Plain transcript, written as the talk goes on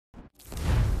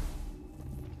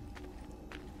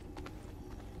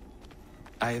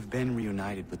I have been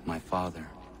reunited with my father,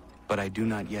 but I do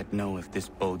not yet know if this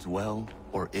bodes well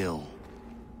or ill.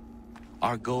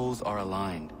 Our goals are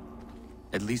aligned,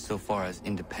 at least so far as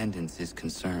independence is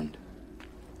concerned.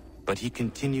 But he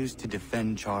continues to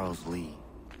defend Charles Lee,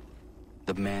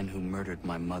 the man who murdered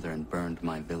my mother and burned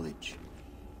my village.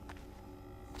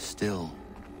 Still,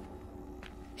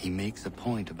 he makes a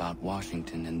point about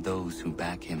Washington and those who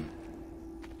back him.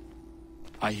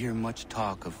 I hear much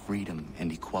talk of freedom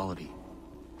and equality,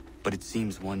 but it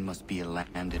seems one must be a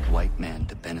landed white man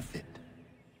to benefit.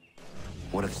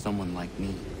 What if someone like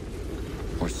me,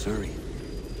 or Surrey?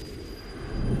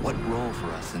 What role for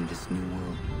us in this new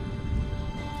world?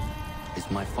 Is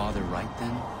my father right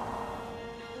then?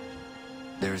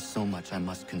 There is so much I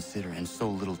must consider and so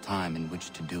little time in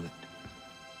which to do it.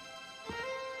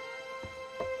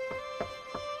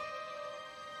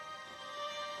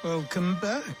 Welcome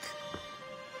back.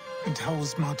 And how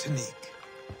was Martinique?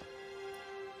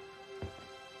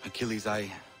 Achilles,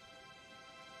 I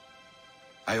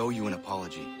owe you an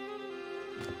apology.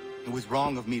 It was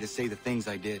wrong of me to say the things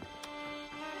I did.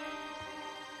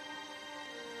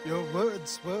 Your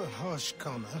words were harsh,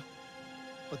 Connor,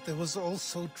 but there was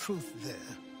also truth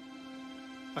there.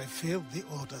 I failed the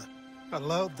order,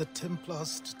 allowed the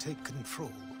Templars to take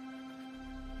control.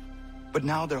 But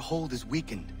now their hold is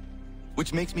weakened,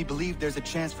 which makes me believe there's a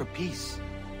chance for peace.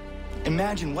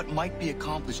 Imagine what might be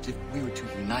accomplished if we were to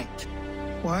unite.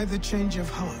 Why the change of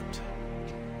heart?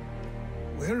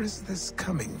 Where is this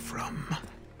coming from?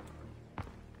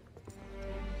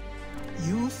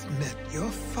 You've met your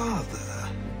father,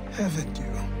 haven't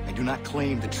you? I do not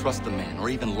claim to trust the man or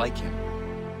even like him.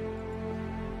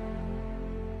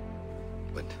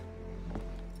 But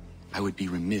I would be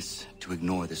remiss to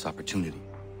ignore this opportunity.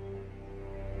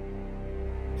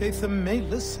 Hatham may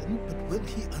listen, but will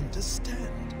he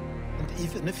understand? And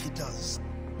even if he does,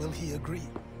 will he agree?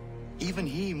 Even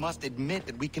he must admit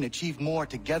that we can achieve more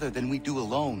together than we do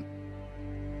alone.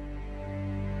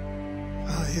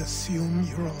 I assume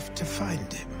you're off to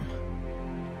find him.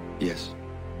 Yes.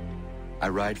 I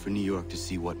ride for New York to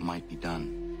see what might be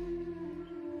done.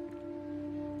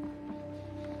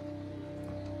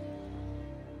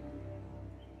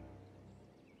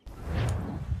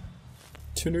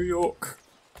 To New York.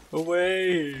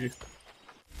 Away!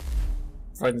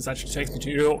 Right, this actually takes me to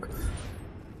New York.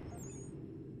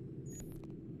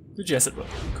 Yes, it will.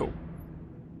 Cool.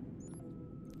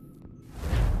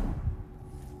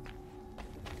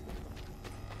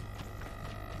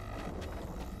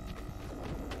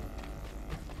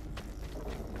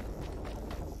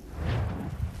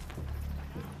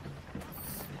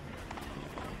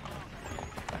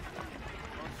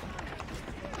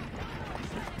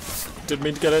 Didn't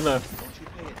mean to get in there.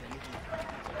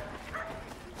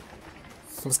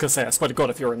 I was gonna say, I swear to God,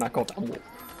 if you're in that goddamn wall.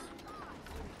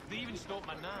 They even stopped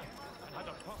my nan and had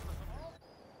her cut.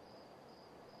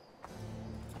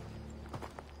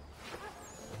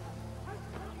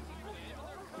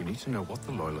 We need to know what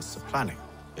the Loyalists are planning,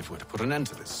 if we're to put an end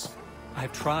to this.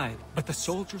 I've tried, but the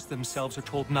soldiers themselves are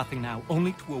told nothing now,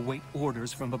 only to await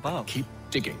orders from above. Keep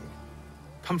digging.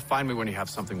 Come find me when you have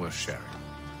something worth sharing.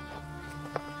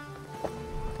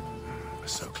 We're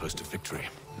so close to victory.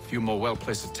 A few more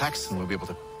well-placed attacks and we'll be able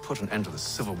to put an end to the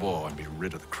Civil War and be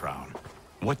rid of the crown.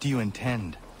 What do you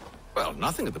intend? Well,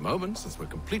 nothing at the moment, since we're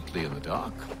completely in the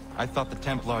dark. I thought the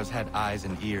Templars had eyes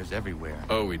and ears everywhere.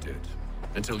 Oh, we did.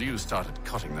 Until you started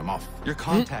cutting them off. Your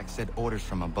contact said orders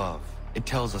from above. It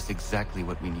tells us exactly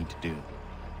what we need to do.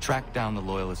 Track down the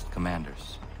Loyalist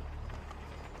commanders.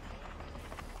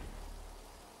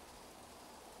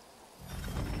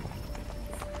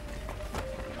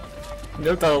 You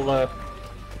know they'll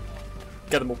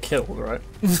get them all killed, right?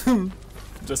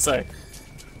 Just say.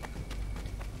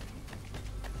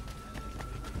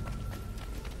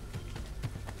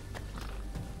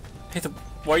 Hey,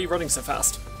 why are you running so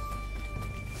fast?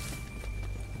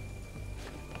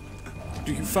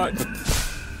 Did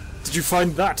you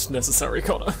find that necessary,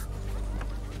 Connor?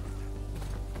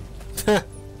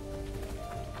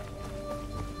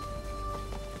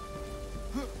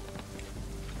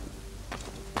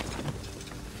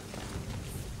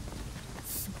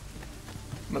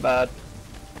 My bad.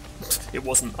 It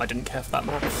wasn't. I didn't care for that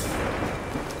man.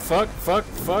 Fuck, fuck,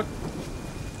 fuck.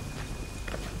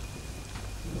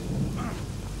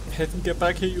 Hit and get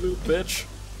back here, you little bitch.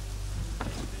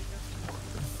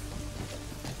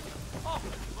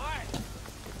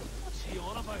 What's he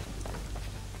on about?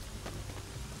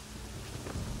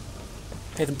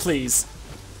 Nathan, please.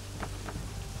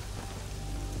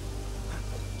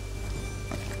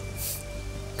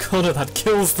 Connor, that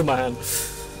kills the man.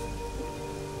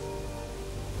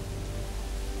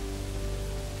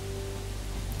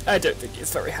 I don't think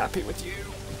he's very happy with you.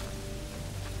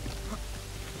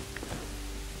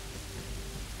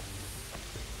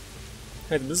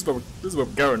 Hey, this is where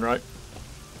we're going, right?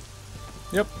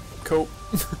 Yep, cool.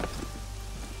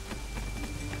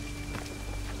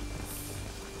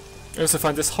 I also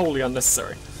find this wholly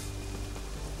unnecessary.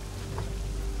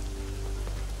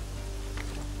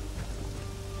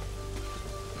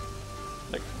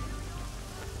 Like,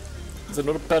 is there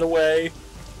not a better way?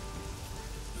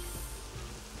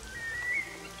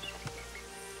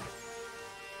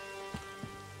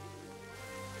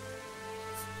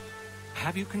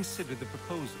 Have you considered the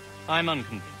proposal? I'm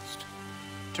unconvinced.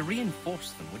 To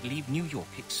reinforce them would leave New York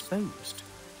exposed.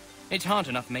 It's hard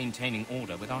enough maintaining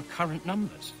order with our current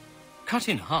numbers. Cut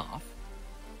in half.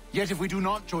 Yet if we do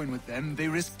not join with them, they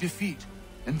risk defeat.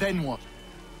 And then what?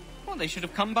 Well, they should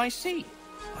have come by sea.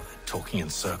 Well, they're talking in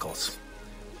circles.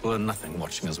 We'll learn nothing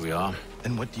watching as we are.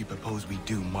 Then what do you propose we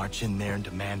do? March in there and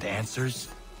demand answers?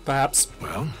 Perhaps.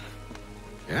 Well,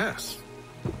 yes.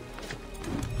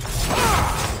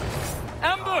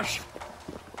 Ambush!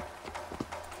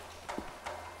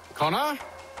 Connor?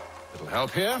 Little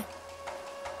help here?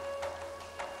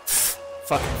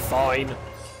 Fucking fine.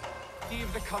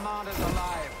 Keep the commanders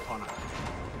alive, Connor.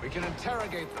 We can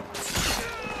interrogate them.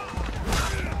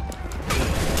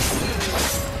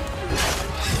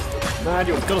 Man,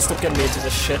 you've got to stop getting me into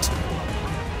this shit.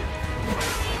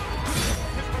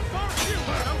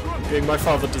 Being my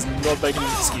father does not make an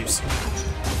excuse.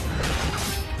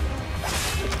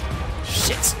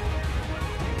 Shit.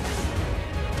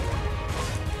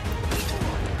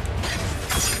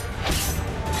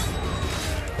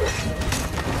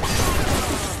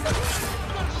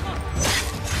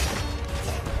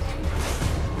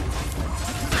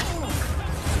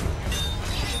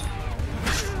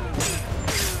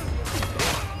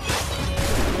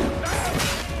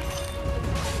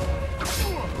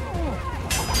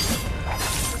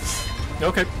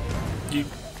 Okay, you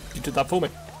did that for me.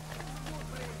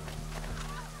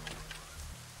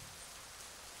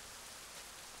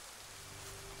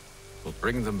 We'll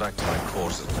bring them back to my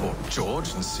quarters at Fort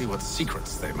George and see what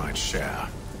secrets they might share.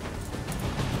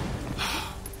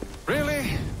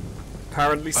 Really?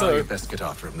 Apparently Well, so. you best get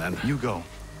after him then. You go.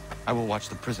 I will watch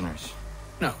the prisoners.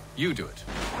 No, you do it.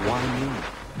 Why me?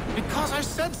 Because I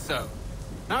said so.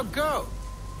 Now go.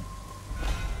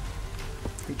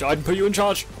 Who died and put you in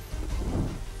charge?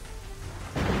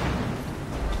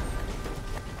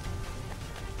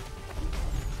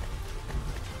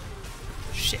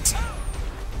 Shit.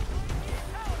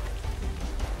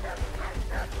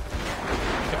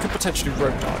 I could potentially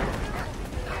rope die.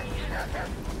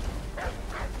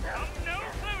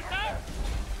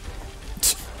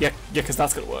 Yeah, because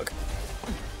that's gonna work.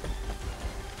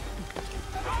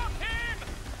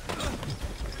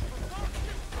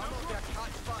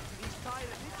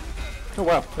 Oh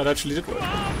wow, that actually did work.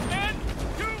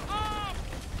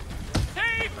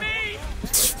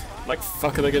 Like,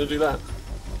 fuck are they gonna do that?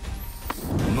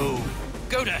 Move.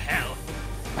 Go to hell!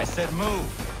 I said move.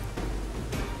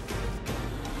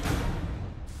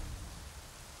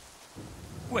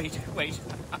 Wait.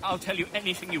 I'll tell you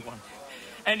anything you want.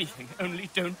 Anything, only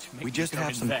don't make We me just go have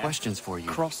in some there. questions for you.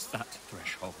 Cross that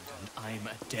threshold, and I'm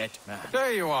a dead man.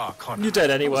 There you are, Connor. You're dead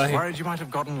I was anyway. worried you might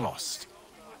have gotten lost.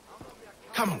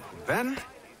 Come along, then.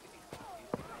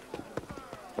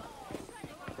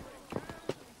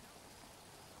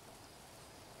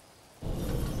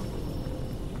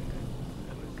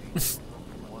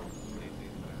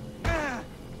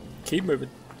 Keep moving.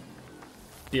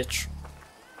 Bitch.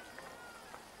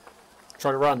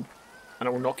 Try to run, and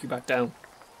I will knock you back down.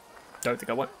 Don't think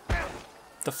I won't.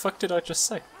 The fuck did I just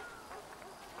say?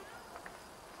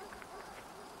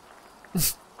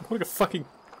 I'm holding a fucking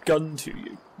gun to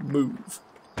you. Move.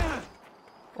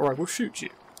 Or I will shoot you.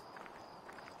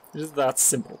 It is that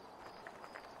simple.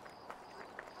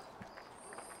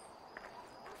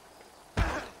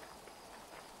 I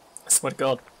swear to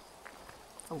God.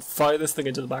 I'll fire this thing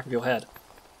into the back of your head.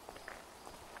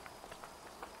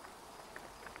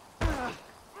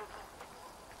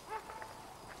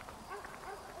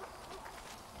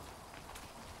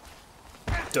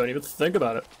 Don't even think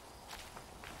about it.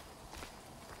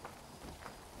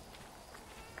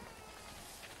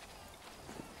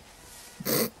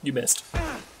 You missed.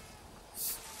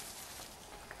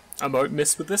 I won't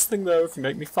miss with this thing though if you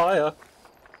make me fire.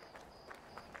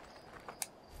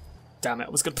 Damn it, I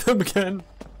was gonna put him again.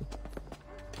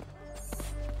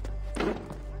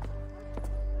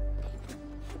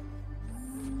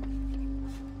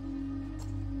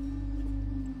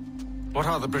 What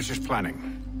are the British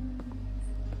planning?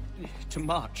 To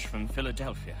march from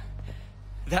Philadelphia.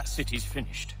 That city's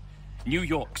finished. New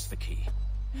York's the key.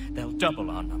 They'll double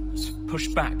our numbers, push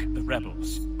back the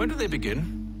rebels. When do they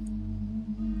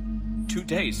begin? 2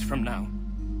 days from now.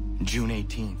 June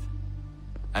 18th.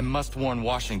 I must warn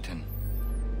Washington.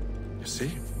 You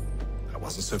see? That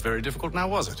wasn't so very difficult now,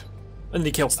 was it? And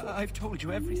he kills them. I've told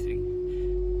you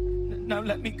everything. Now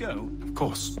let me go. Of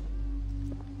course.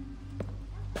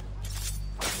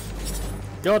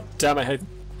 God damn it, Hayden.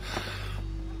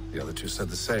 The other two said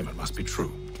the same. It must be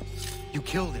true. You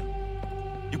killed him.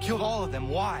 You killed all of them.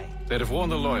 Why? They'd have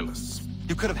warned the Loyalists.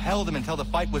 You could have held him until the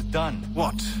fight was done.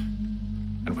 What?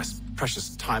 And waste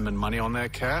precious time and money on their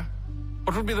care?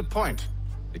 What would be the point?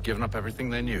 They'd given up everything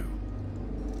they knew.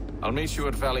 I'll meet you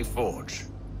at Valley Forge.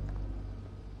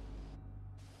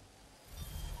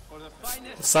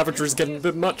 The savagery's getting a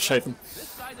bit much, Hayden.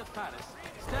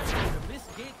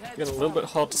 Getting a little bit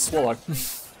hard to swallow.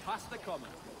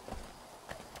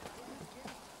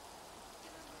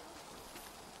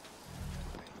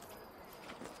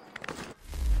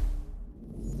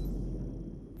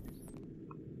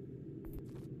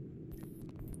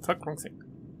 Fuck, wrong thing.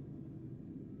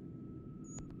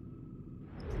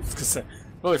 I was gonna say,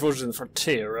 Valley Forge is in the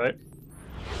frontier, right?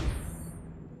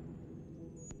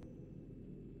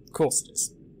 Of course it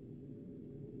is.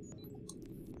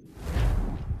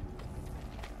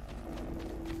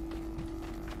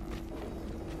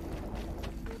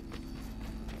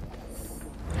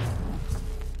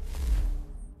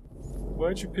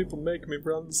 Why'd you people make me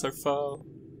run so far?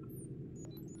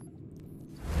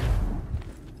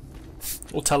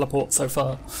 Or teleport so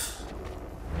far?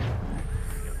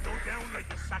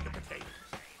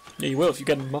 Yeah, you will if you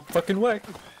get in my fucking way.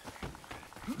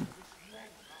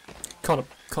 Connor,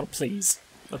 please.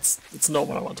 That's not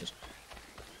what I wanted.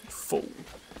 You fool.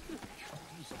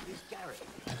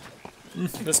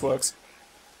 This works.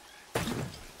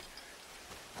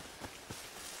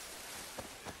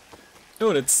 Oh,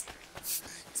 and it's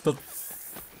not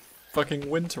fucking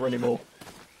winter anymore.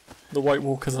 The White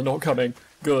Walkers are not coming.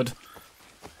 Good.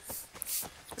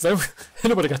 Because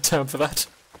nobody got time for that.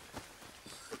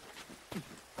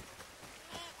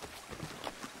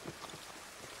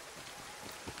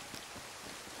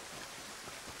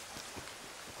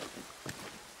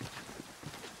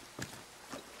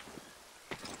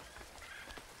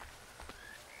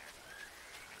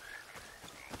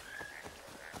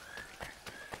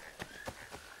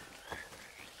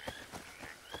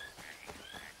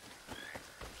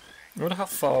 I wonder how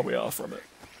far we are from it.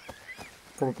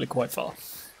 Probably quite far.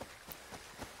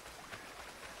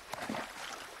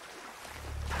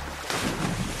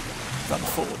 That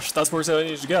forge. That's where I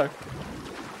needed to go.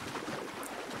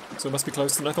 So it must be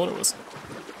closer than I thought it was.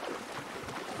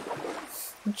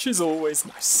 Which is always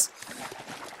nice.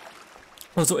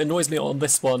 Also, it annoys me on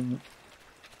this one.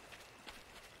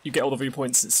 You get all the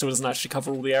viewpoints, it still doesn't actually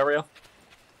cover all the area.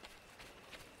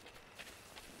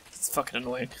 It's fucking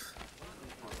annoying.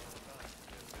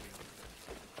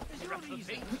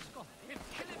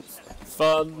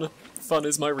 Fun. Fun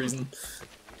is my reason.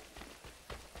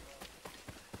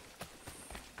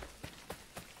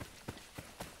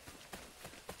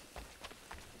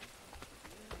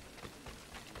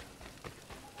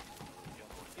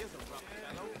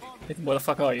 Where the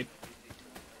fuck are you?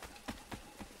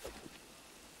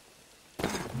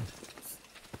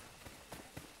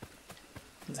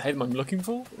 Is it Hayden I'm looking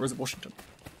for, or is it Washington?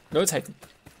 No, it's Hayden.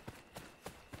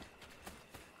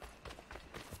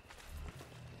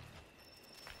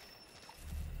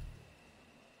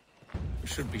 We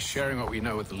should be sharing what we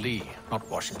know with Lee, not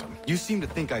Washington. You seem to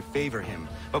think I favor him,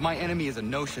 but my enemy is a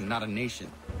notion, not a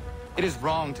nation. It is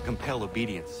wrong to compel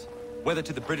obedience, whether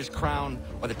to the British Crown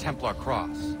or the Templar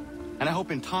Cross. And I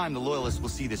hope in time the Loyalists will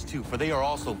see this too, for they are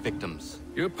also victims.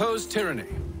 You oppose tyranny,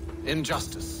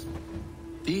 injustice.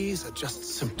 These are just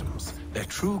symptoms. Their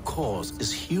true cause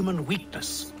is human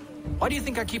weakness. Why do you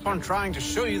think I keep on trying to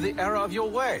show you the error of your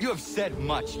way? You have said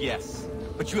much, yes,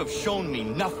 but you have shown me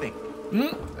nothing.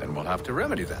 Then we'll have to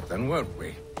remedy that, then, won't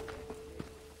we?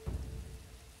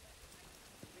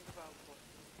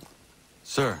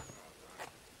 Sir.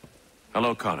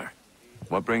 Hello, Connor.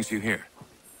 What brings you here?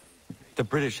 The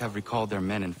British have recalled their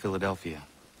men in Philadelphia.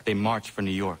 They march for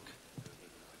New York.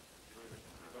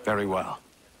 Very well.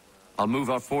 I'll move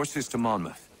our forces to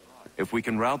Monmouth. If we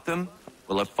can rout them,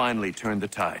 we'll have finally turned the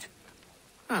tide.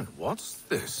 And what's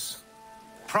this?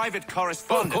 Private Oh,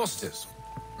 correspondence. of course it is.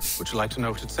 Would you like to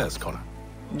know what it says, Connor?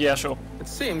 Yeah, sure. It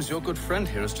seems your good friend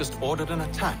here has just ordered an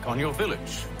attack on your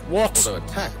village. What? Although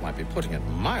attack might be putting it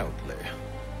mildly.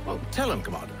 Well, tell him,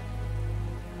 Commander.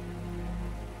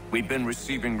 We've been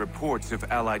receiving reports of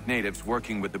Allied natives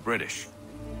working with the British.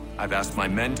 I've asked my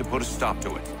men to put a stop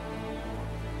to it.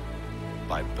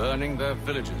 by burning their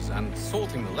villages and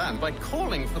salting the land by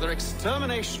calling for their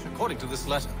extermination, according to this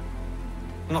letter.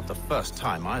 Not the first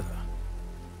time, either.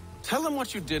 Tell them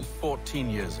what you did 14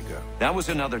 years ago. That was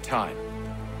another time.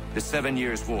 The 7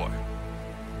 Years' War.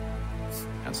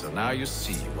 And so now you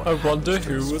see what I wonder happens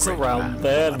to who this was great around man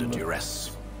then. under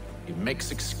duress. He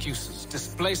makes excuses,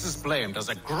 displaces blame, does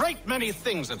a great many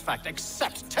things, in fact,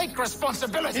 except take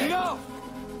responsibility. Enough!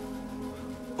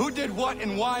 Who did what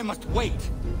and why must wait.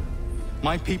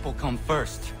 My people come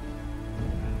first.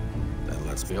 Then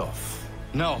let's be off.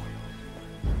 No.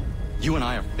 You and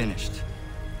I are finished.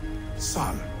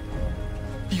 Son.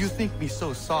 Do you think me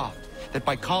so soft that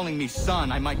by calling me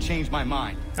son I might change my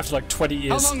mind? After like 20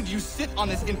 years. How long do you sit on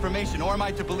this information, or am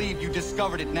I to believe you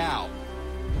discovered it now?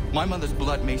 My mother's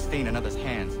blood may stain another's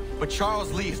hands, but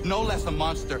Charles Lee is no less a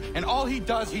monster, and all he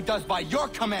does by your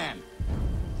command.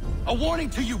 A warning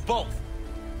to you both.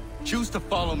 Choose to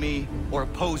follow me or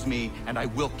oppose me, and I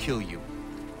will kill you.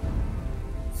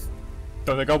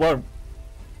 Don't think I won't.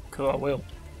 Because I will.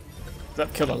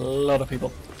 That killed a lot of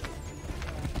people.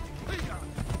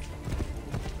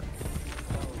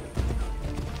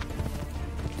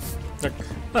 Look,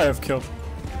 I have killed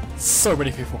so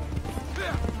many people.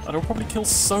 And I'll probably kill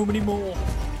so many more.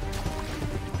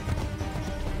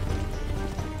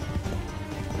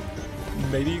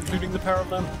 Maybe including the pair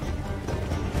of them.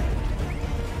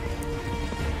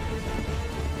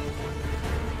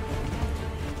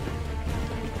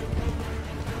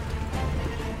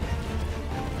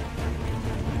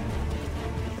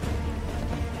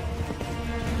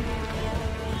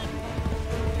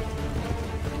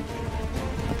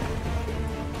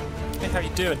 Hey, how you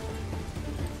doing?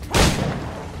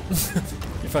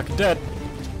 You're fucking dead.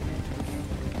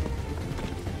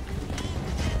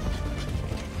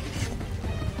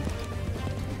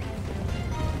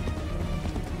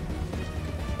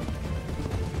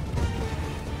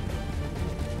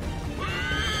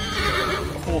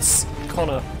 Horse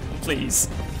Connor, please.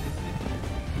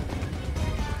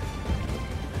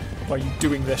 Why are you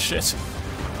doing this shit?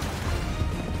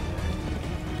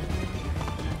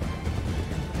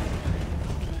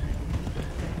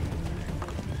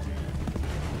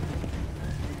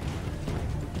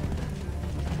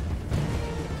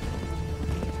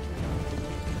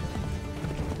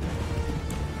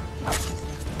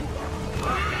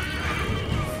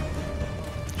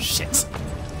 Shit.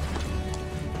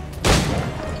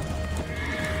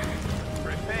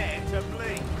 Prepare to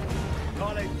bleed.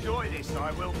 I'll enjoy this,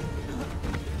 I will.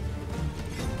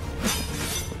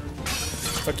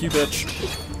 Fuck you, bitch.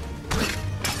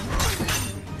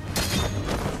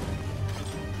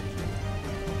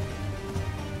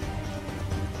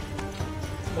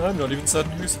 I'm not even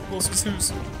certain whose horse was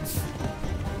whose.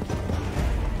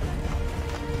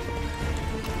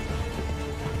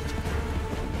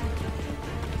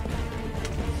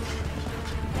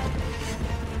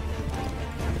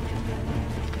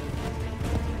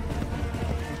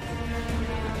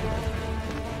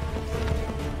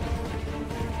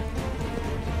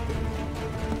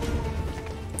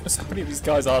 How many of these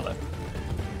guys are there?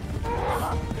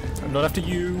 I'm not after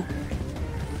you.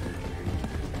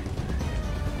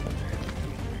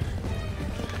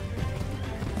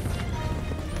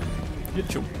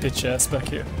 Get your bitch ass back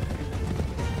here.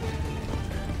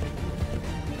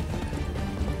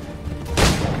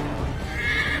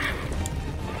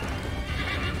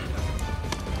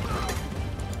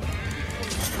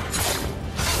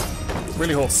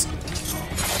 Really, horse.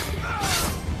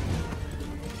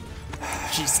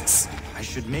 Jesus. I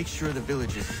should make sure the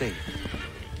village is safe.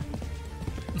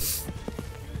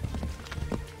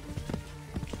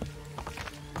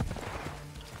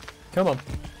 Come on.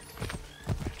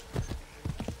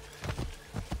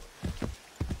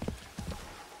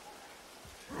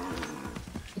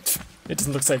 It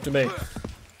doesn't look safe to me.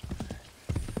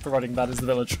 Providing that is the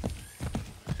village.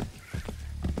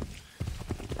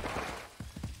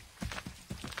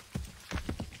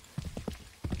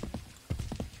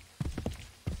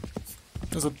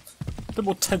 There's a bit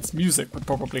more tense music would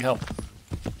probably help.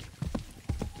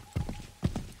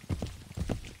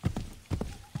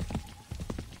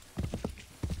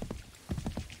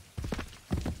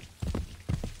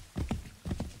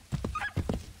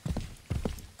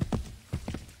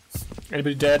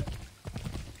 Anybody dead?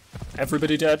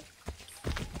 Everybody dead?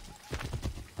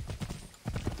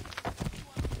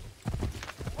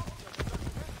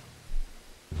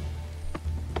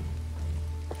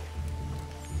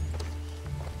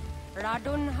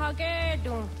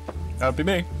 That would be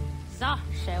me.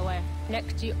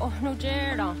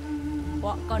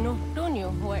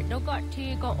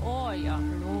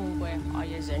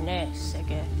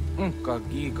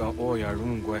 Giga oya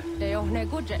rungwe. Deo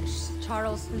negujes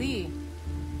Charles Lee.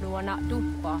 Nuana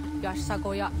tukwa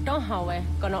yasagoya donhawe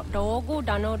kono dogu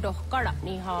dano dohkara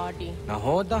ni hardi.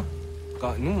 Nahoda?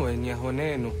 Ka nuwe nye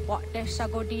honenu. What de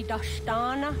sagodi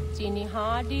dashtana jini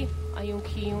hardi ayun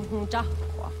kiyun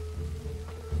hunjahwa.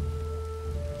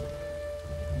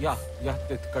 Ya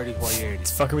tet kari hoyeri.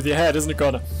 It's fucking with your head, isn't it,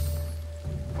 Connor?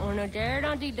 Ono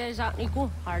derda di desa niku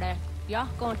hare. Ya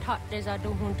kon tat desa du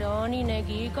huntoni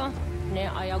negiga ne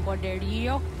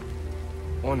ayagoderio.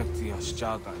 Onneksi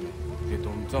jasjaga ne. De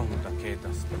dom zohunta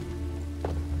ketasta.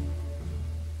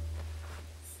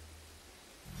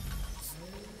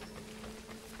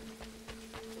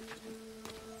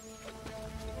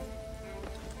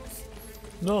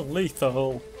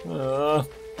 Non-lethal. I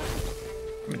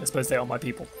mean, I suppose they are my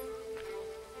people.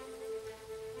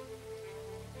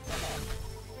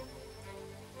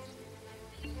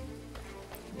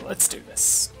 Let's do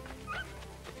this.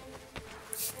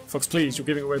 Folks, please, you're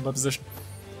giving away my position.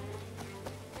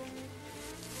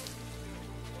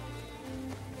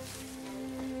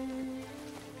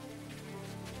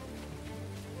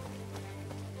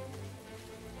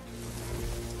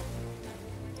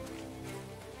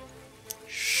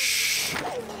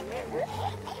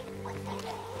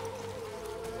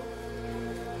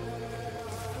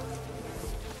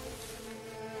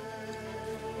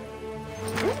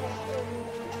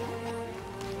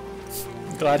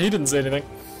 Glad he didn't say anything.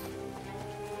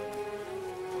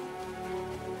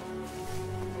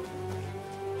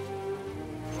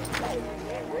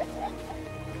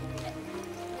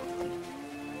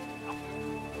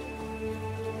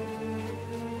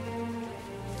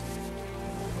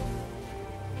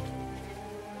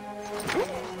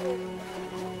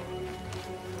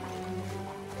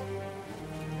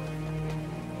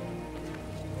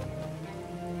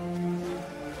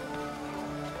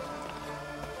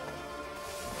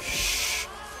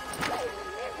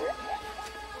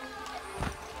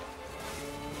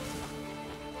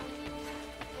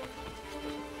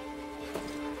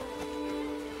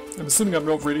 I'm assuming I'm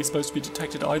not really supposed to be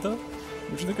detected either,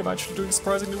 which I think I'm actually doing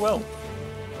surprisingly well.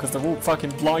 Because they're all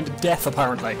fucking blind and deaf,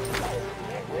 apparently.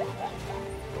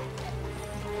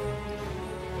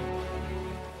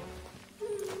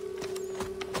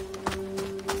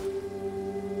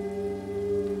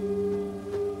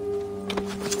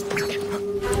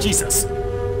 Jesus!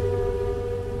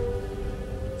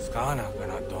 Skana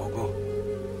gana dogo.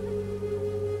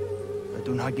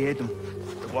 Adun hagedum.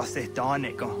 Was it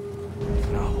Danica?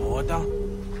 Nahoda?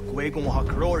 Gwego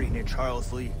Hakrori ne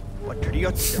Charles Lee. What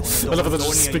triot? I love how they're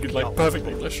just speaking like perfect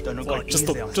English. Like, just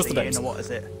the names. What is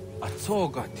it?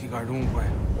 Atsoga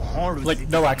tigarungwe. Like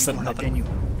no accent, nothing.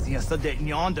 Siasade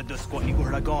nyanda dusko ni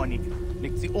guragani.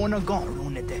 Nixi ona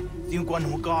garunete. Siuguan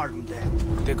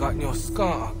hugarunde. They got no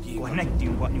ska.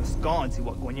 Connecting what new scans,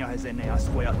 what Gonya has in a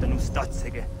square at the new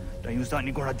statsege. The use that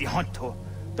Nigora di Hunto.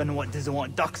 Then what does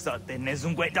want ducks out there?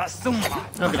 Nezungwe da suma.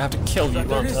 I'm gonna have to kill you,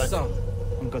 aren't I?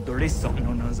 I'm got the list on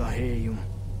Zaheum.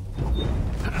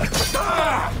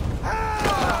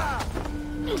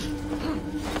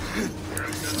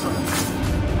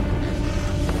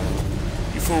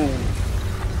 You fool.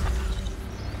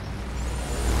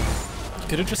 You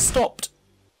could have just stopped.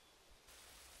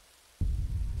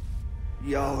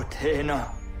 Yo,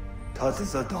 Tena. Das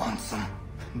ist a dansum.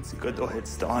 Sie got the head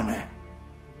stane.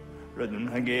 Redun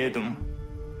Hagedum.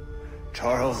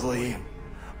 Charles Lee.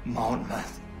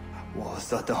 Monmouth.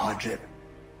 Was at the Hajib.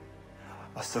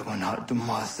 Asagonat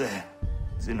Dumase.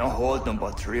 Zina hold them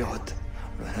patriot.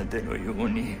 Renadeno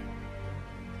Uni.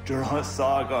 Jurha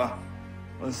Saga.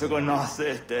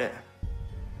 Asagonasete.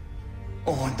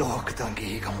 On dog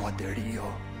tangi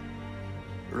kamoterio.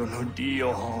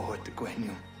 Ronudio hot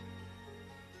quenu.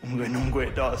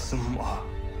 Ungenungue da summa.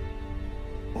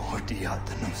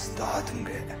 Ordiatanum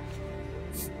statunge.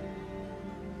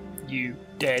 You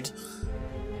dead.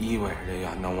 Iwe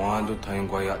ya nawando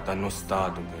taingwa ya tano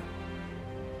stadu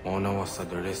be. Ona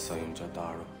wasadresa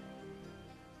yunjadaro.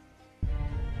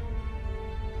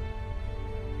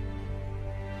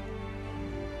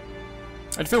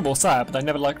 I'd feel more sad, but I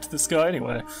never liked this guy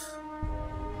anyway.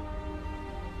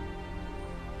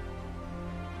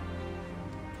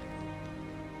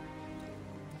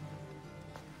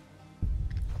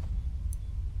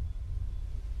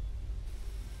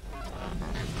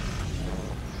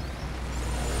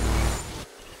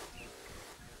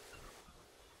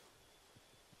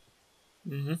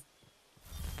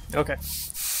 Okay.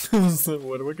 So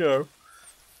where do we go?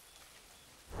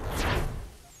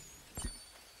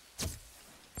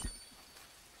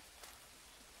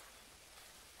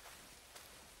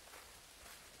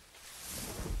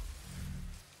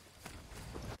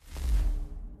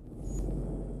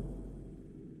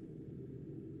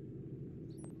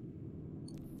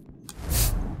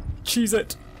 Cheese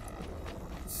it!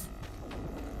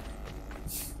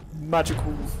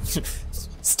 Magical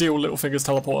steel Littlefingers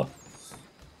teleporter.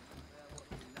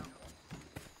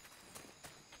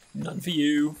 None for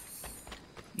you.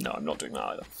 No, I'm not doing that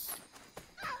either.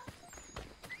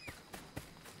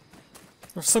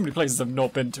 There are so many places I've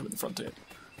not been to in the Frontier.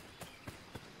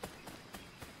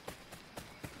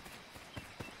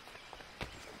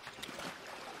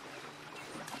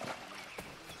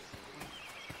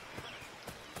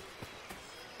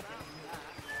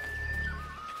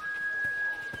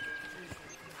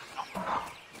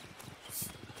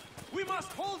 We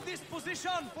must hold this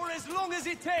position for as long as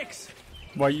it takes.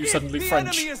 Why are you suddenly French?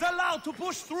 If the enemy is allowed to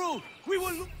push through, we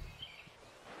will...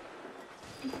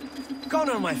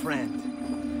 Connor, my friend.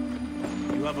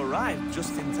 You have arrived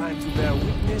just in time to bear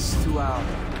witness to our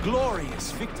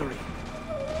glorious victory.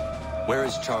 Where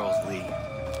is Charles Lee?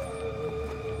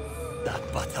 That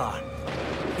bâtard.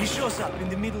 He shows up in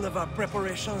the middle of our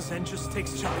preparations and just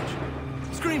takes charge.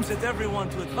 Screams at everyone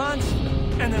to advance,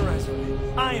 and then runs away.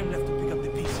 I am left to pick up the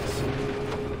pieces.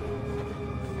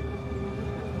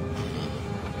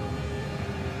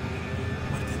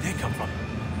 Where did they come from?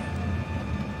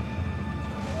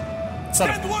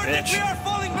 Send word that we are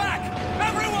falling back!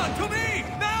 Everyone, to me!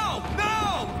 Now!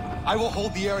 Now! I will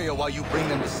hold the area while you bring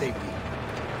them to safety.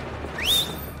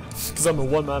 Because I'm a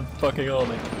one-man fucking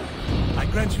army. I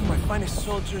grant you my finest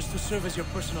soldiers to serve as your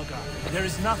personal guard. There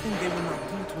is nothing they will not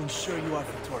do to ensure you are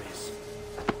victorious.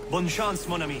 Bonne chance,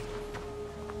 mon ami.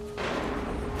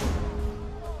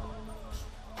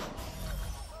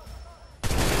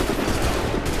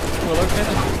 Well, okay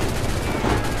then.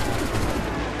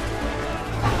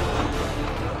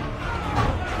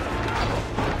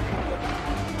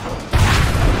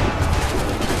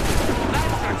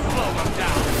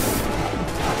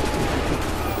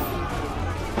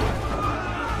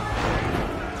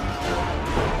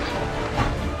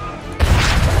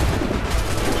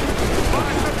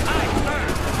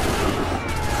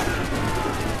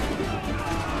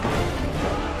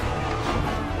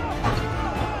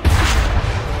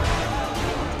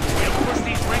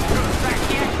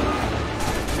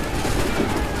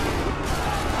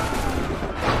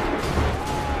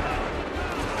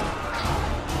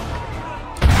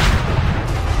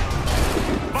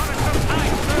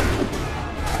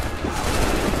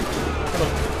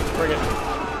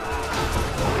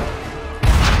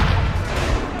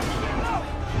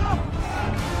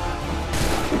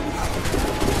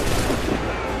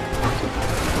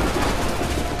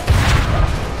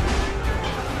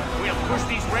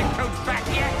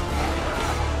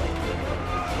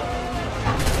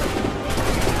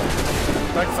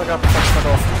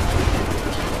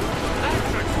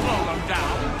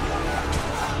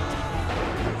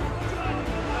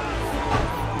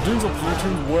 Dunes of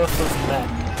platoon worth of men.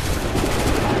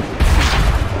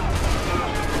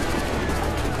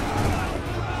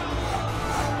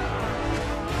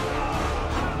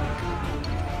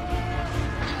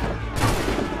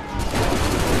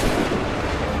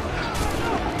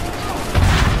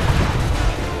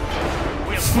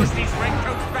 We'll push these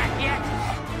redcoats back yet.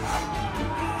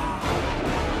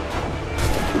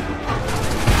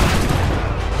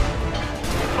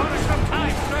 Bonus some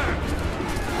time, sir.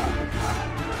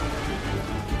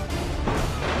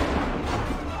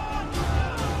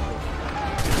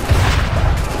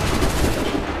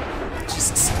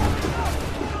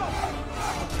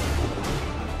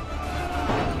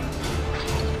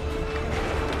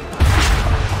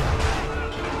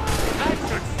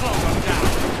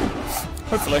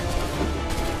 Hopefully.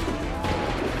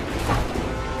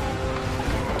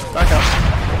 Back up.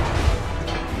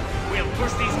 We'll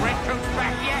push these redcoats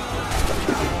back yet.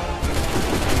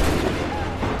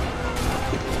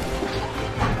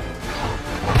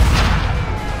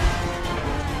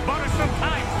 Butter some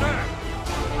time, sir.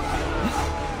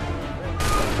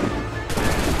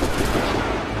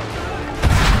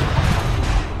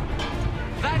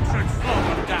 That should slow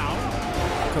them down.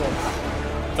 Come on.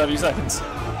 30 seconds.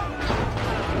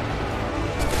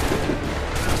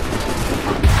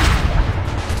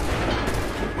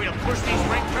 Push these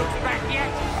redcoats back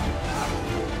yet?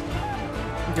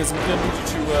 Because I'm gonna need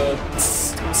you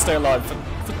to stay alive for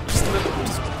just a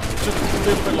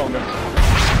little bit longer.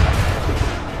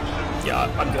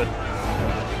 Yeah, I'm good.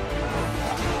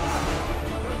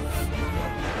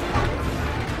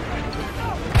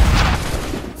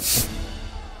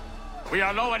 We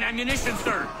are low on ammunition,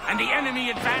 sir, and the enemy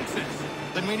advances.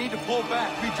 Then we need to pull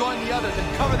back, rejoin the others,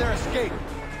 and cover their escape.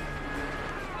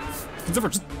 There were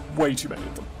just way too many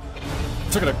of them.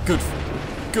 Took it a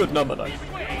good number though.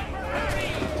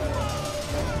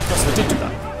 Yes, they did do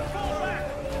that.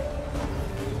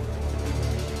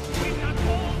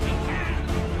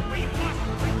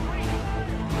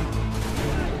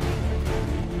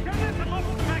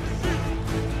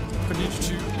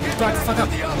 back the fuck up.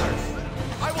 The others!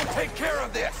 I will take care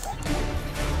of this!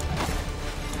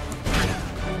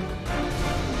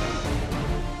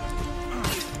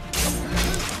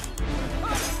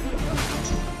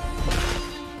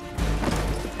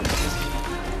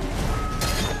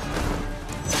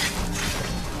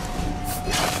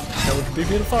 No one can beat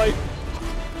me in a fight.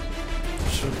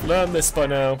 Should have learned this by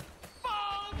now.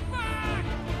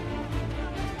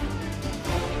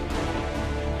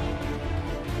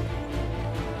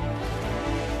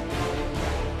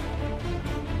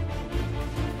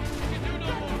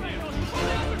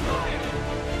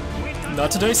 Not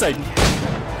today, Satan.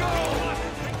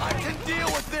 I can deal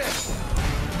with this!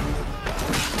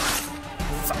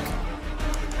 Fuck.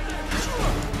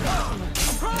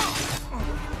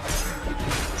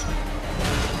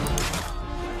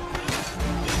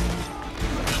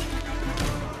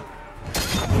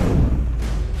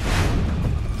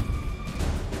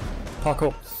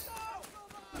 Parkour.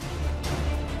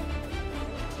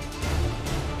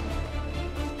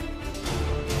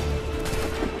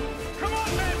 Come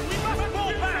on, men! We must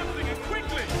fall back!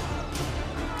 Quickly!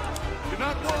 Do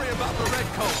not worry about the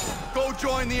redcoats. Go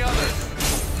join the others.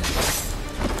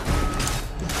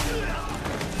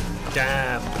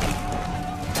 Damn.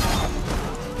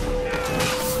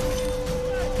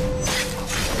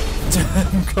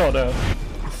 Damn, Connor.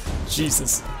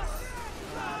 Jesus.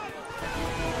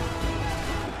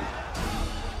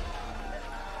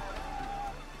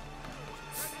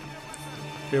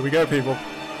 Here we go, people.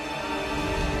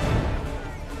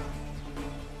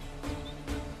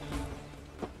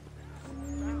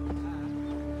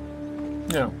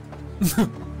 No.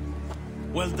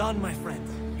 Well done, my friend.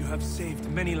 You have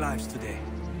saved many lives today.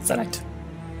 Select.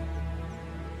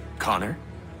 Connor?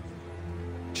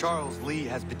 Charles Lee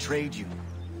has betrayed you.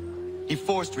 He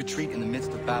forced retreat in the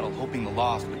midst of battle, hoping the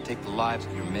loss would take the lives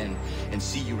of your men and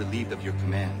see you relieved of your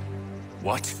command.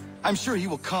 What? I'm sure he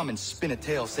will come and spin a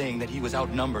tale saying that he was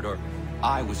outnumbered or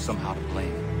I was somehow to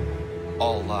blame.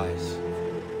 All lies.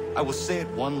 I will say it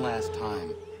one last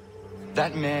time.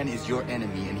 That man is your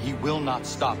enemy and he will not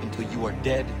stop until you are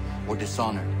dead or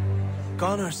dishonored.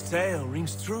 Connor's tale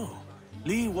rings true.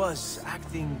 Lee was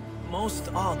acting most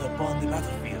odd upon the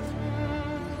battlefield.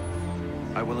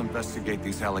 I will investigate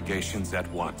these allegations at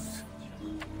once.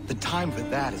 The time for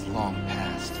that is long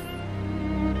past.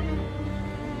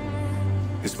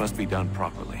 This must be done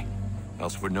properly,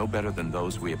 else we're no better than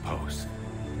those we oppose.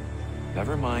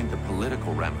 Never mind the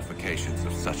political ramifications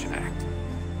of such an act.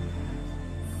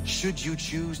 Should you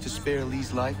choose to spare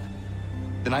Lee's life,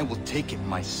 then I will take it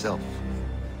myself.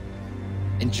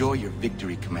 Enjoy your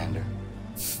victory, Commander.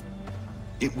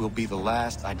 It will be the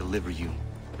last I deliver you.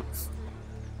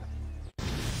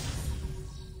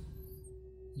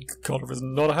 Connor is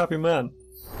not a happy man.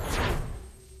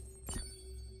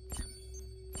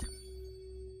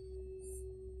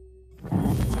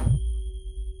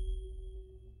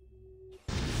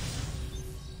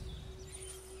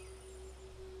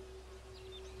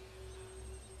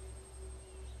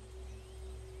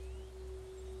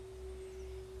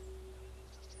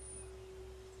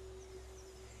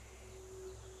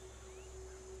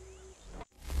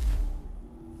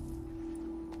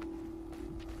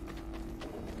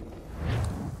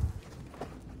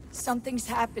 Something's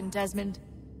happened, Desmond.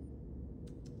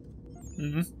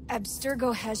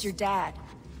 Abstergo has your dad.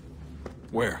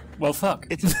 Where? Well, fuck.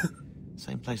 It's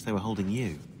same place they were holding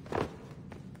you.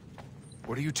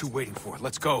 What are you two waiting for?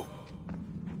 Let's go.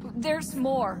 There's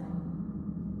more.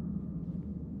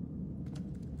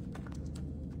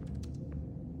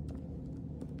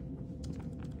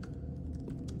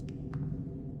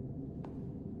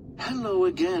 Hello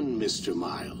again, Mr.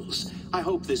 Miles. I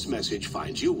hope this message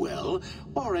finds you well,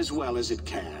 or as well as it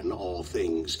can, all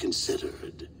things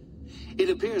considered. It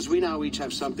appears we now each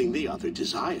have something the other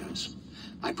desires.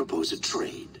 I propose a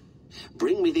trade.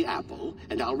 Bring me the apple,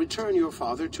 and I'll return your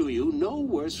father to you no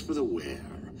worse for the wear.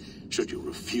 Should you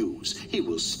refuse, he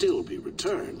will still be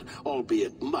returned,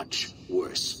 albeit much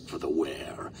worse for the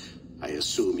wear. I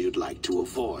assume you'd like to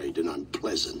avoid an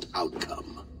unpleasant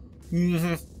outcome.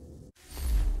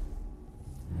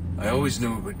 I always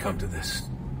knew it would come to this.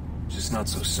 Just not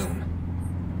so soon.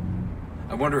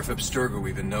 I wonder if Abstergo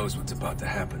even knows what's about to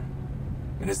happen.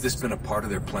 And has this been a part of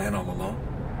their plan all along?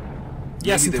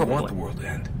 Yes, Maybe they probably want the world to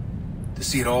end. To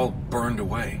see it all burned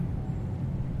away.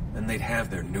 Then they'd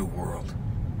have their new world,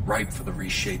 ripe for the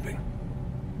reshaping.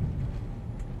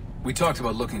 We talked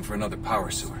about looking for another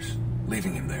power source,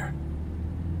 leaving him there.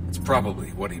 It's probably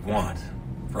what he'd want,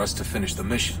 for us to finish the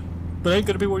mission. But ain't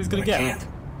gonna be what he's gonna I get. Can't.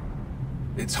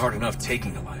 It's hard enough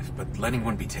taking a life, but letting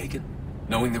one be taken?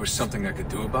 Knowing there was something I could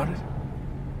do about it?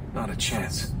 Not a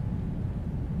chance.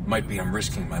 Might be I'm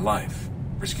risking my life,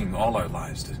 risking all our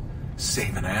lives to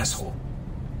save an asshole.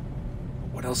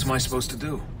 What else am I supposed to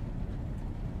do?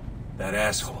 That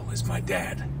asshole is my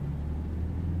dad.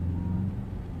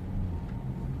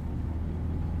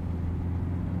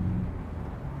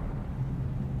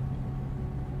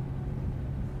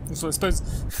 So I suppose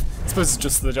it's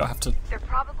just that I have to They're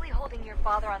probably holding your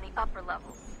father on the upper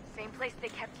level. Same place they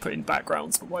kept put in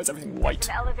backgrounds, but why is everything There's white?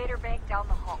 an elevator bank down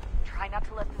the hall. Try not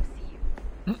to let them see you.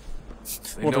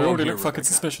 Well, they know I'm already here, look fucking Rebecca.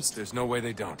 suspicious. There's no way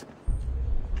they don't.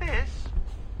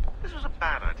 This was a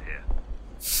bad idea.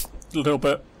 A little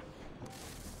bit.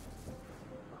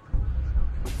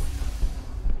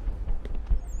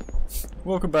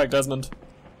 Welcome back, Desmond.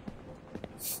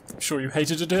 I'm sure you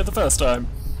hated it here the first time.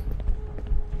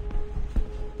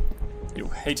 You'll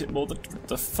hate it more than... What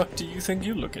the fuck do you think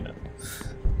you're looking at?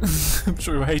 I'm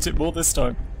sure you'll hate it more this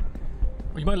time.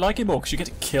 Well, you might like it more because you get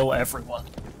to kill everyone.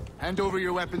 Hand over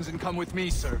your weapons and come with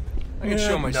me, sir. I can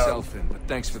show myself in, but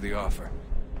thanks for the offer.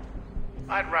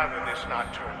 I'd rather this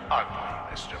not turn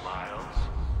ugly, Mr. Miles.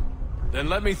 Then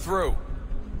let me through.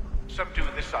 Subdue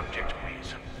the subject,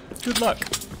 please. Good luck.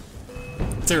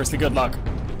 Seriously, good luck.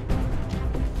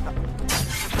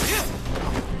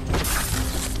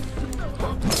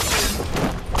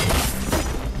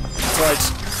 Right.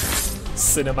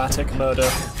 Cinematic murder.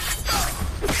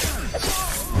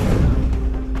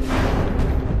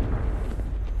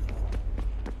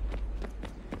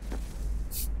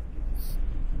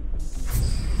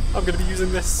 I'm gonna be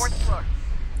using this. Fourth floor.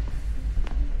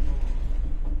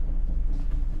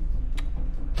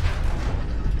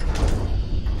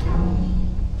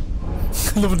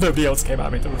 I love when nobody else came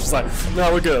at me. They were just like,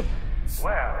 no, we're good.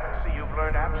 Well, I see you've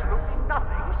learned absolutely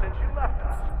nothing since you left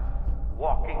us.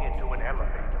 Walking into an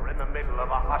elevator in the middle of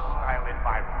a hostile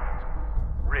environment.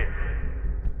 Really?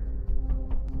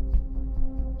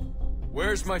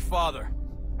 Where's my father?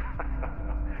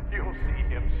 You'll see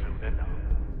him soon enough.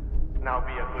 Now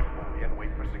be a good boy and wait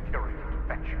for security to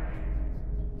fetch you.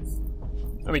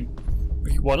 I mean,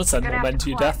 if you want to send more men to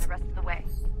your death. The rest of the way.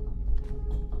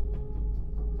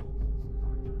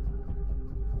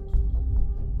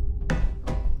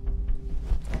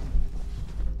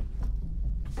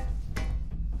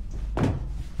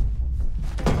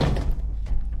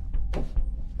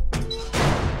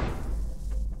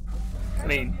 I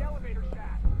mean,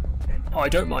 I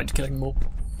don't mind killing more.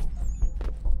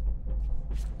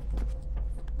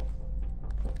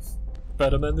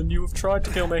 Better men than you have tried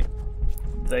to kill me.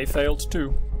 They failed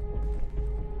too.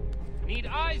 Need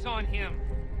eyes on him.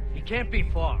 He can't be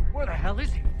far. Where the hell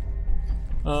is he?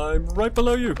 I'm right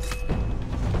below you.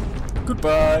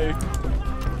 Goodbye.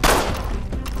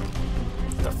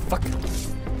 The fuck?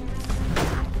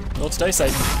 Not today,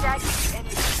 Satan.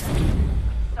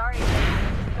 Sorry,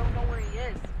 I don't know where he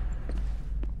is.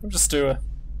 I'm just Stuart.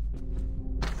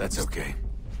 That's okay.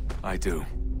 I do.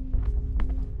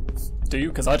 Do you?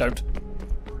 Because I don't.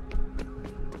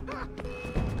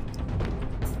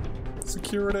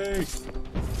 Security!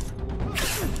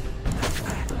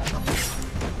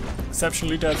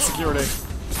 Exceptionally dead security.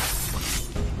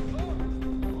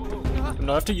 I'm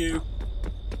not after you.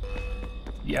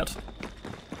 Yet.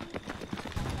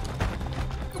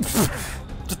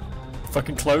 Just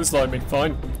fucking clothesline me.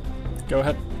 Fine. Go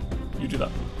ahead. You do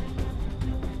that.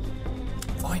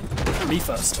 Fine. Me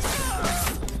first.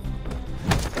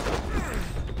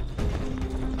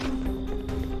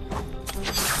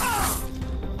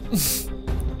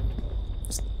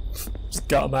 Just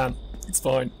gut a man. It's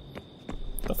fine.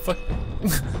 The fuck?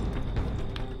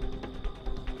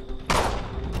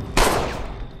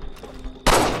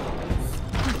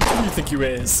 Who do you think you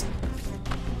is?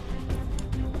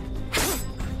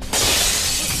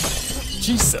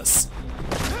 Jesus.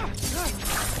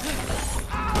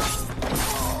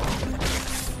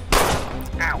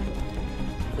 Ow.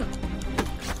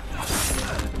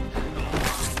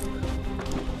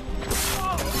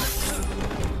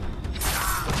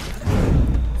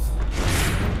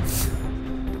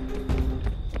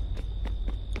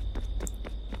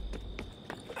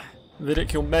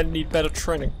 Ridicule men need better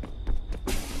training.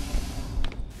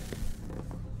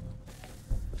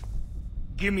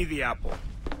 Give me the apple.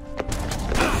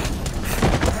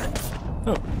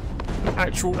 Oh.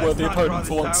 Actual worthy opponent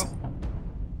for once.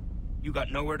 You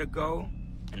got nowhere to go,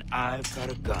 and I've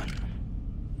got a gun.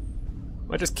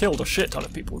 I just killed a shit ton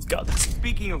of people with guns.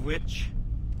 Speaking of which,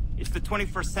 it's the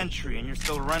 21st century and you're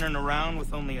still running around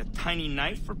with only a tiny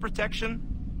knife for protection?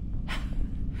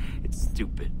 It's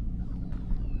stupid.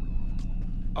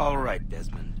 All right,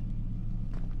 Desmond.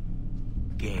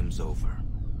 Game's over.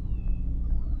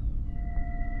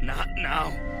 Not now.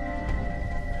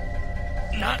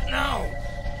 Not now!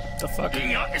 The fuck? Get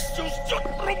out!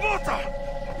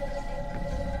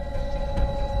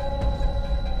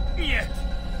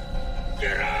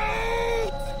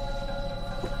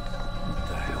 What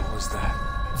the hell was that?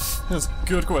 That's a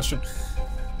good question.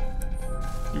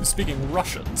 He was speaking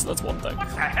Russian, so that's one thing. What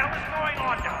the hell is going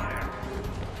on down there?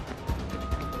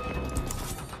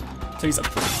 Please, I'm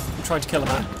trying to kill a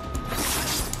man.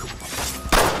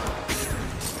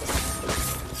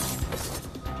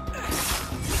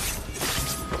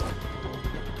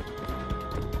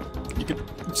 You could...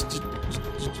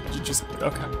 You just...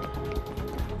 Okay.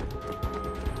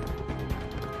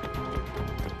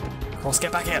 Cross,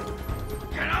 get back in!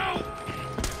 Get out!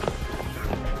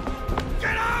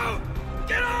 Get out!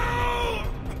 Get out!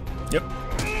 Yep.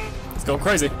 It's going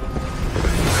crazy.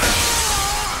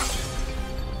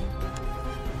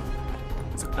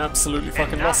 It's absolutely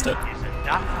fucking lost it. Enough is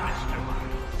enough, Mr.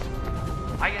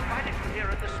 Miles. I invited you here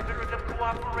in the spirit of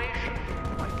cooperation,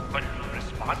 but you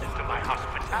responded to my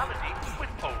hospitality with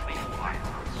only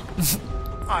violence.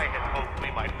 I had hoped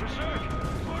we might preserve you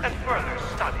and further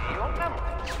study your memory.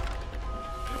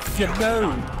 Yeah,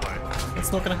 no!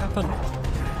 It's not gonna happen.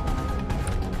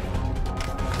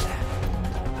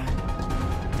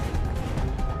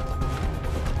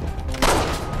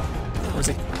 Where is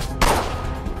he?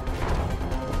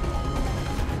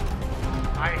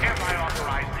 I hereby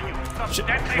authorize the use of Shit,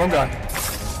 deadly wrong guy.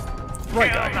 Right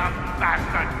Kill guy. the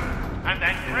bastard, and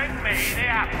then bring me the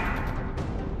apple.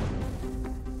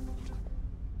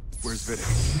 Where's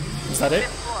Vidic? Is that it?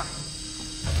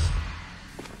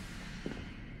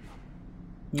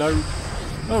 No.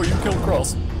 Oh, you killed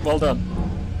Cross. Well done.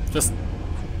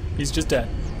 He's just dead.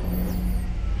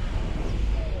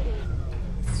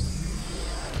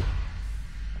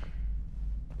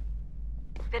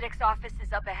 Vidic's office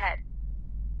is up ahead.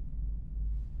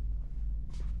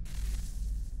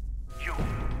 You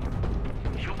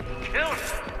killed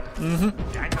him. Mm-hmm.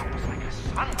 Daniel was like a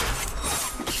son.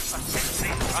 A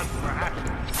sickly son, perhaps,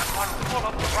 and one full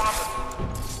of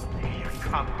promise. He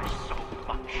accomplished so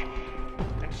much,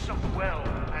 and so well,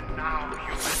 and now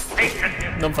you've taken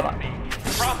him None for that.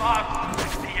 from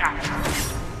us, the actors.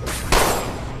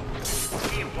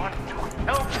 He wanted to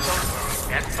help those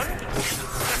Desmond, to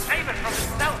save it from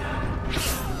himself.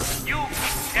 You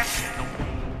keep getting in the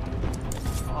way.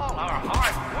 All our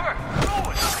hard work,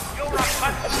 you're a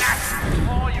fanatic.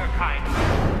 All your kind,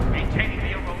 maintaining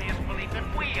the erroneous belief that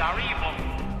we are evil,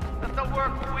 that the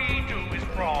work we do is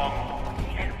wrong.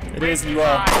 It is, you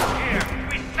are. Here,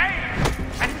 we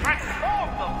save and transform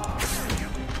them. You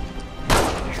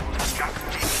just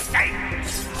escape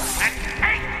and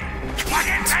take what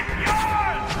isn't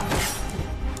yours.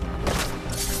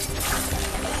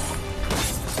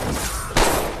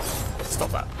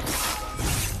 Stop that.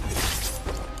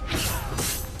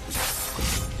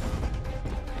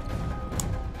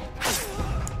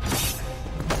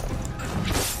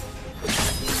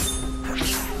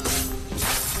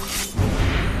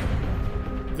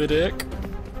 Vidic.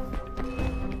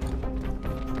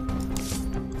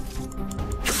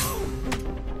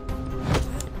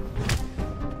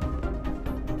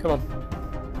 Come on.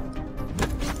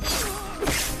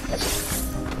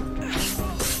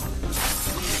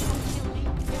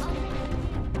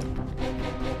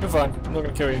 You're fine. I'm not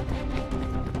gonna kill you.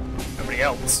 Nobody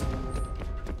else.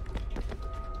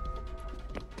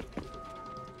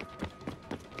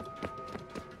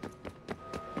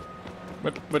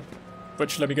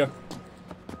 Where'd you let me go?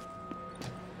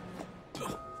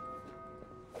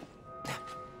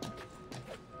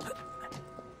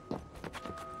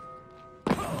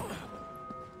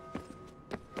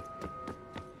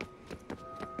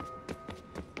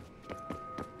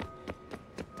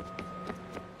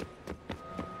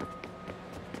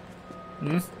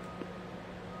 Hmm?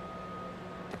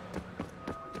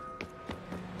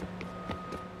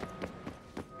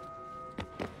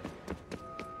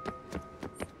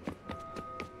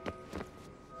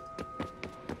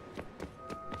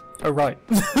 Oh, right.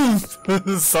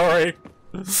 Sorry.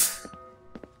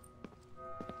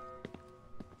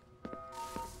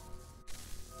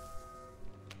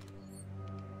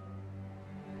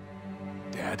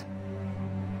 Dad?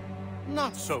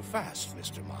 Not so fast,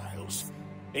 Mr. Miles.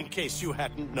 In case you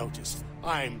hadn't noticed,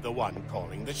 I'm the one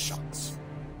calling the shots.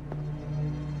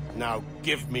 Now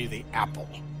give me the apple.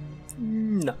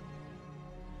 No.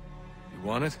 You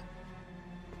want it?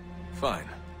 Fine.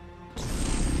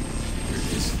 Here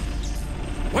it is.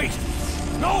 Wait!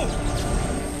 No!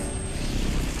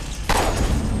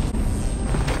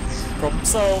 Problem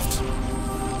solved.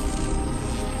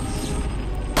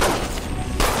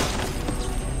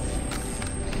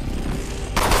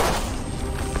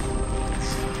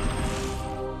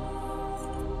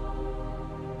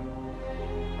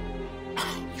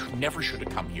 never should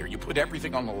have come here. You put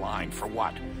everything on the line. For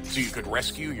what? So you could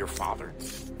rescue your father?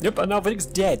 Yep, and now Vinnick's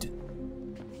dead.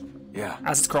 Yeah.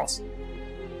 As it's cross.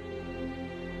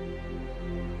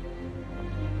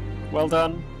 Well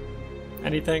done.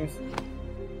 Anything?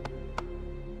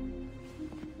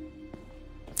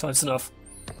 Close enough.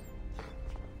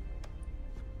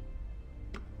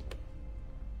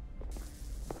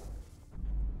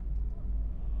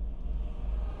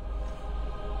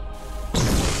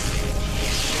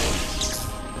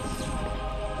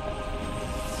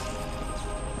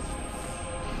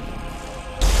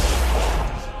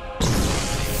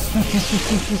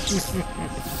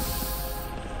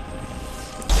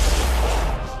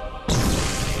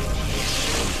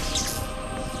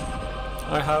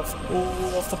 I have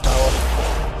all of the power.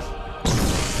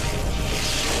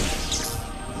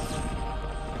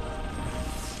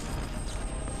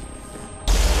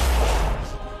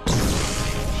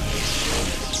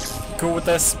 Cool with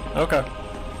this? Okay.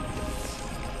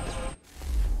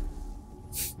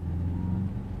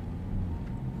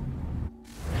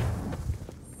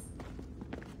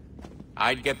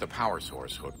 I'd get the power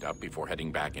source hooked up before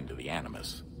heading back into the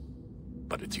Animus.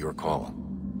 But it's your call.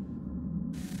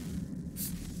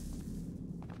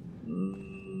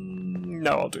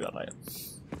 No, I'll do that later.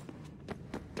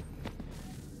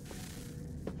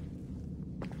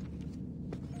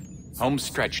 Home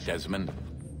stretch, Desmond.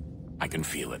 I can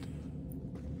feel it.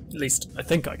 At least, I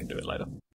think I can do it later.